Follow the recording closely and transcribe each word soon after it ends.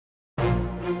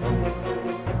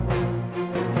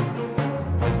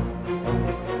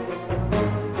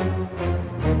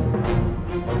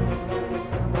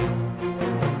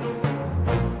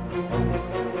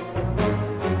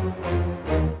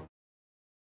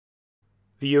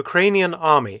The Ukrainian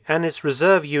army and its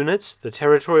reserve units, the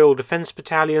Territorial Defense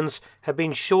Battalions, have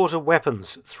been short of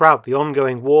weapons throughout the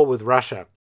ongoing war with Russia.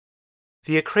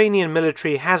 The Ukrainian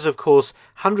military has, of course,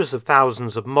 hundreds of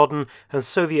thousands of modern and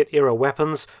Soviet-era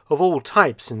weapons of all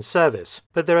types in service,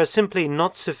 but they are simply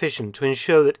not sufficient to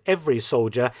ensure that every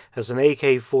soldier has an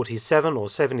AK-47 or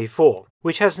 74,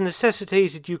 which has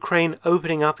necessitated Ukraine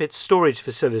opening up its storage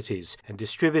facilities and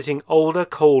distributing older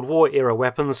Cold War-era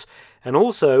weapons, and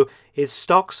also its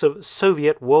stocks of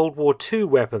Soviet World War II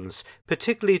weapons,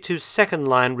 particularly to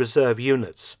second-line reserve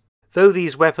units. Though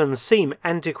these weapons seem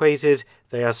antiquated,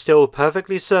 they are still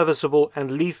perfectly serviceable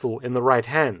and lethal in the right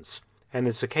hands, and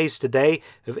it's a case today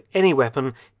of any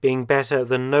weapon being better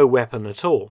than no weapon at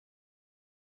all.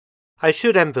 I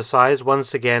should emphasize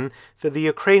once again that the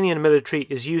Ukrainian military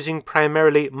is using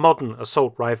primarily modern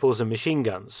assault rifles and machine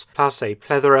guns, plus a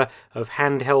plethora of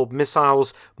handheld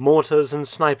missiles, mortars and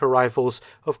sniper rifles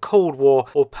of Cold War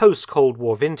or post-Cold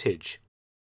War vintage.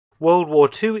 World War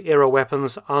II-era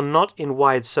weapons are not in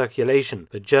wide circulation,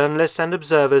 but journalists and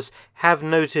observers have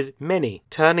noted many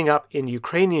turning up in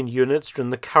Ukrainian units during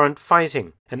the current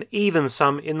fighting, and even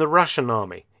some in the Russian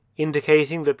army,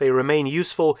 indicating that they remain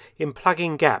useful in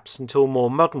plugging gaps until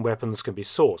more modern weapons can be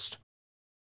sourced.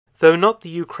 Though not the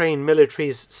Ukraine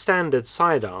military's standard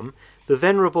sidearm, the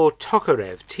venerable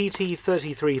Tokarev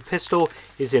TT-33 pistol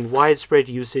is in widespread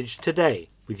usage today,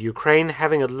 with Ukraine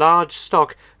having a large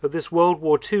stock of this World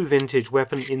War II vintage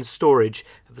weapon in storage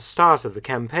at the start of the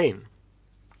campaign.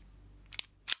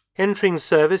 Entering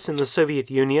service in the Soviet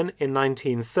Union in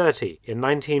 1930, in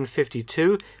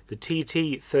 1952 the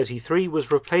TT-33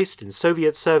 was replaced in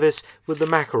Soviet service with the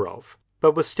Makarov,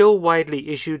 but was still widely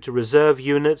issued to reserve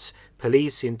units,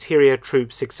 police, interior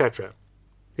troops, etc.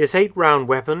 This 8-round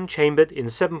weapon, chambered in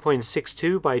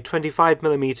 7.62 by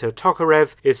 25mm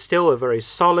Tokarev, is still a very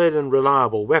solid and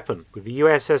reliable weapon, with the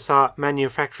USSR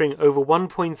manufacturing over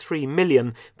 1.3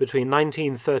 million between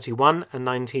 1931 and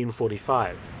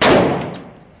 1945.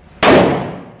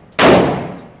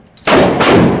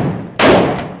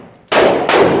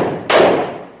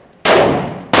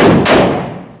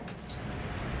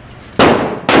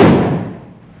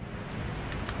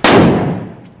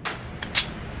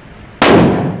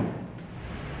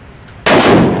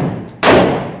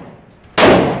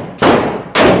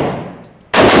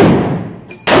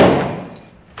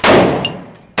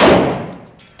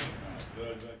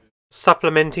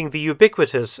 Supplementing the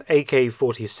ubiquitous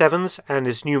AK-47s and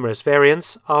its numerous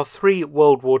variants are 3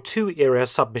 World War II-era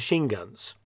submachine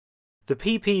guns. The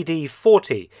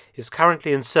PPD-40 is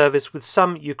currently in service with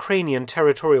some Ukrainian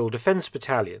Territorial Defense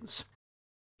Battalions.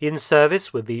 In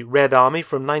service with the Red Army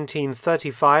from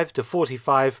 1935 to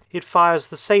 45, it fires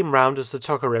the same round as the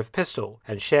Tokarev pistol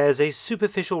and shares a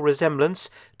superficial resemblance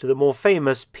to the more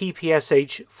famous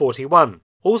PPSH-41,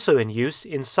 also in use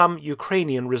in some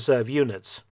Ukrainian reserve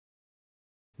units.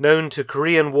 Known to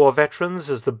Korean War veterans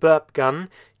as the burp gun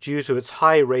due to its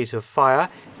high rate of fire,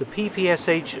 the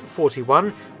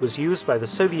PPSH-41 was used by the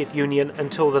Soviet Union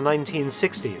until the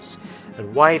 1960s,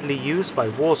 and widely used by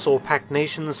Warsaw Pact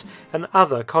nations and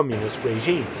other communist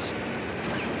regimes.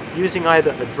 Using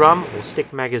either a drum or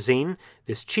stick magazine,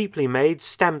 this cheaply made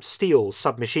stamped steel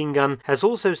submachine gun has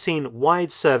also seen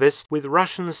wide service with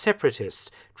Russian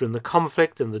separatists during the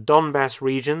conflict in the Donbass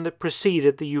region that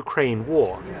preceded the Ukraine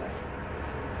war.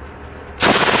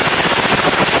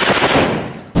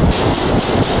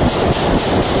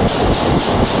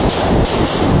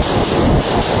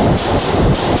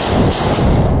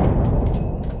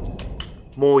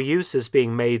 More use is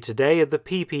being made today of the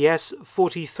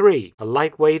PPS-43, a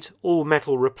lightweight,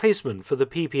 all-metal replacement for the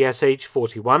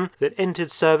PPSH-41 that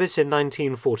entered service in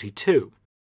 1942.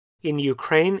 In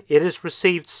Ukraine, it has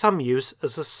received some use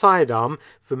as a sidearm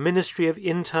for Ministry of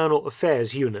Internal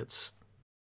Affairs units.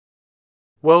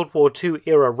 World War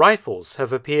II-era rifles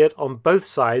have appeared on both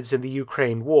sides in the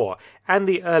Ukraine war and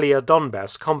the earlier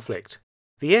Donbass conflict.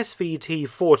 The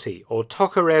SVT-40, or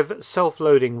Tokarev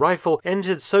self-loading rifle,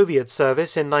 entered Soviet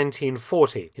service in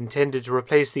 1940, intended to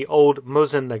replace the old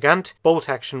Mosin Nagant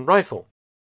bolt-action rifle.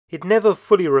 It never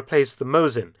fully replaced the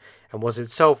Mosin, and was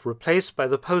itself replaced by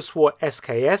the post-war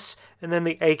SKS and then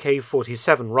the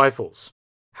AK-47 rifles.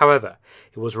 However,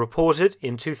 it was reported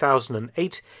in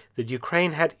 2008 that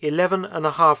Ukraine had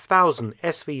 11,500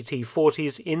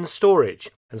 SVT-40s in storage,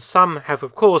 and some have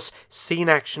of course seen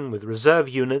action with reserve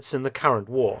units in the current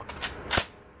war.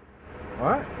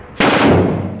 What?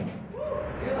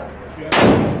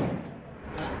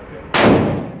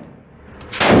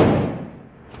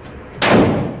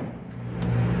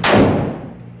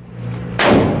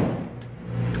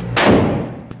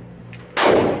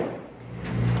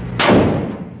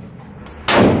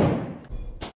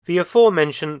 The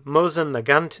aforementioned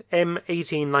Mosin-Nagant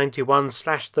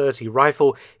M1891/30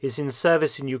 rifle is in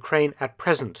service in Ukraine at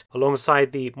present,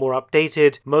 alongside the more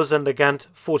updated Mosin-Nagant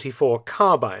 44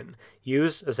 carbine,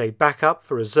 used as a backup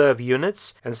for reserve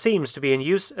units and seems to be in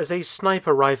use as a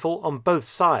sniper rifle on both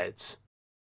sides.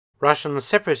 Russian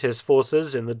separatist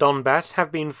forces in the Donbass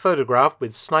have been photographed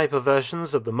with sniper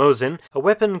versions of the Mosin, a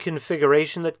weapon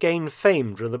configuration that gained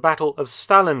fame during the Battle of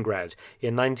Stalingrad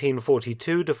in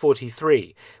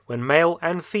 1942-43, when male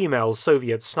and female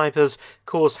Soviet snipers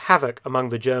caused havoc among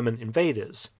the German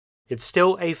invaders. It's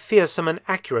still a fearsome and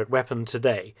accurate weapon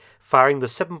today, firing the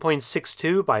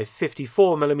 7.62 by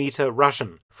 54mm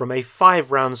Russian from a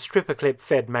 5-round stripper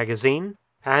clip-fed magazine,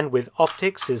 and with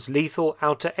optics is lethal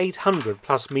out to 800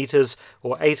 plus meters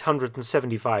or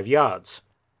 875 yards.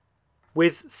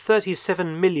 With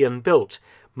 37 million built,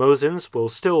 Mosins will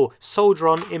still soldier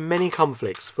on in many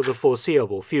conflicts for the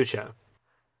foreseeable future.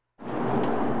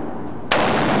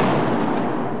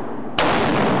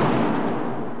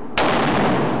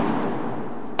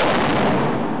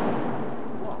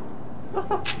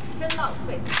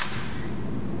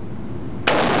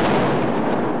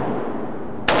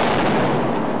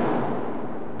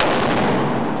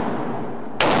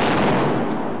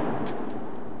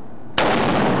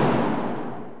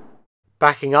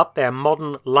 Backing up their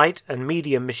modern light and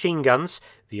medium machine guns,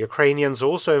 the Ukrainians are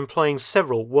also employing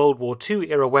several World War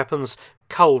II-era weapons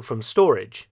culled from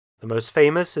storage. The most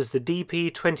famous is the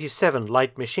DP-27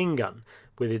 light machine gun,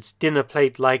 with its dinner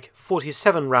plate-like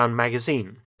 47-round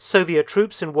magazine. Soviet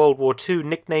troops in World War II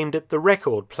nicknamed it the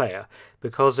record player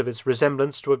because of its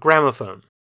resemblance to a gramophone.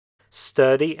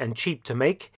 Sturdy and cheap to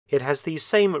make, it has the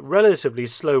same relatively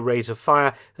slow rate of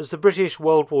fire as the British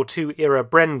World War II-era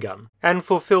Bren gun, and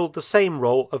fulfilled the same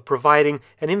role of providing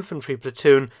an infantry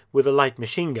platoon with a light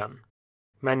machine gun.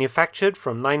 Manufactured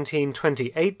from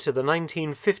 1928 to the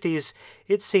 1950s,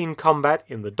 it's seen combat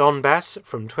in the Donbass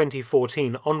from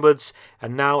 2014 onwards,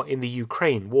 and now in the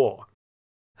Ukraine war.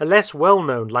 A less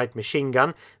well-known light machine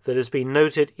gun that has been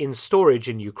noted in storage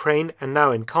in Ukraine and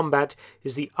now in combat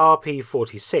is the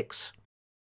RP-46.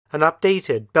 An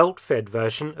updated belt-fed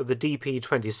version of the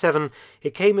DP-27,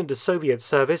 it came into Soviet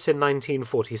service in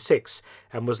 1946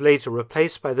 and was later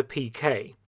replaced by the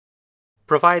PK.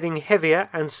 Providing heavier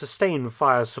and sustained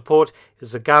fire support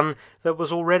is a gun that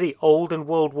was already old in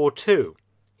World War II.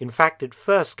 In fact, it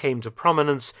first came to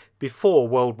prominence before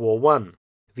World War I.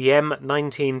 The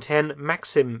M1910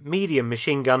 Maxim medium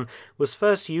machine gun was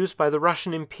first used by the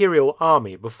Russian Imperial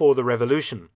Army before the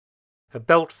Revolution. A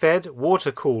belt-fed,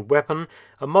 water-cooled weapon,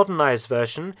 a modernized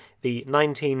version, the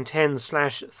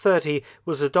 1910/30,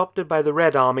 was adopted by the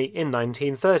Red Army in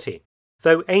 1930.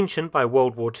 Though ancient by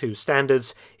World War II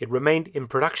standards, it remained in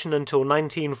production until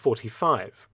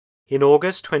 1945. In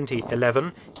August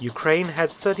 2011, Ukraine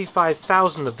had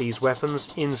 35,000 of these weapons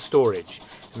in storage,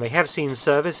 and they have seen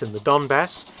service in the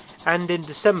Donbass, and in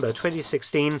December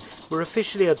 2016 were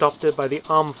officially adopted by the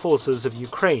Armed Forces of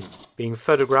Ukraine, being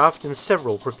photographed in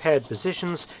several prepared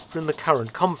positions during the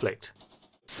current conflict.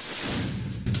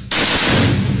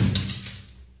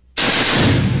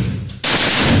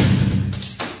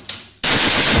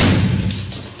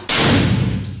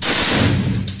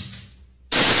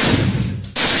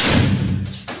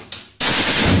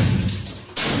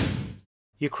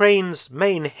 Ukraine's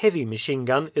main heavy machine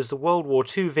gun is the World War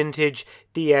II vintage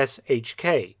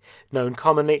DS-HK, known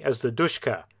commonly as the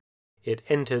Dushka. It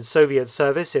entered Soviet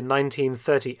service in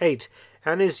 1938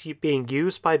 and is being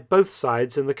used by both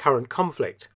sides in the current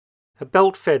conflict. A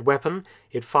belt-fed weapon,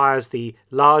 it fires the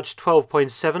large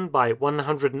 12.7 by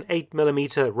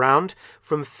 108mm round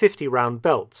from 50-round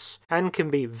belts and can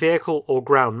be vehicle or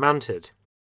ground-mounted.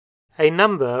 A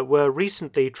number were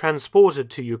recently transported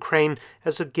to Ukraine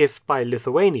as a gift by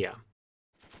Lithuania.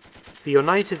 The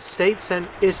United States and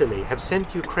Italy have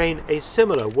sent Ukraine a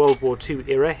similar World War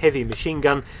II-era heavy machine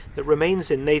gun that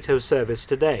remains in NATO service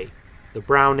today, the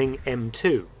Browning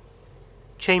M2.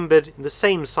 Chambered in the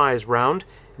same size round,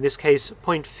 in this case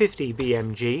 .50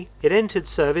 BMG, it entered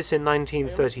service in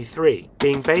 1933,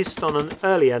 being based on an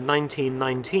earlier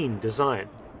 1919 design.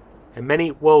 And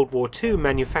many World War II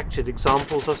manufactured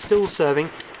examples are still serving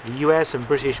the US and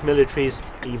British militaries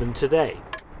even today.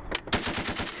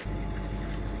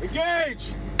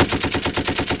 Engage!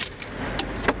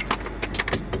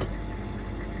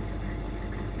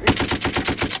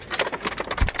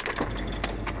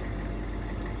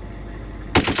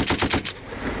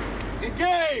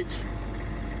 Engage!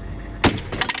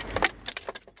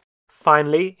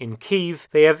 Finally, in Kyiv,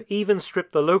 they have even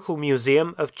stripped the local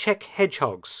museum of Czech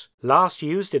hedgehogs, last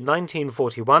used in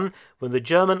 1941 when the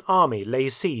German army lay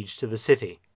siege to the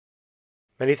city.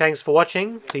 Many thanks for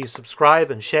watching. Please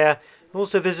subscribe and share, and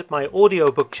also visit my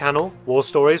audiobook channel, War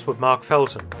Stories with Mark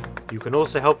Felton. You can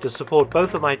also help to support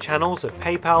both of my channels at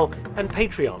PayPal and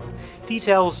Patreon.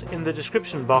 Details in the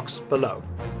description box below.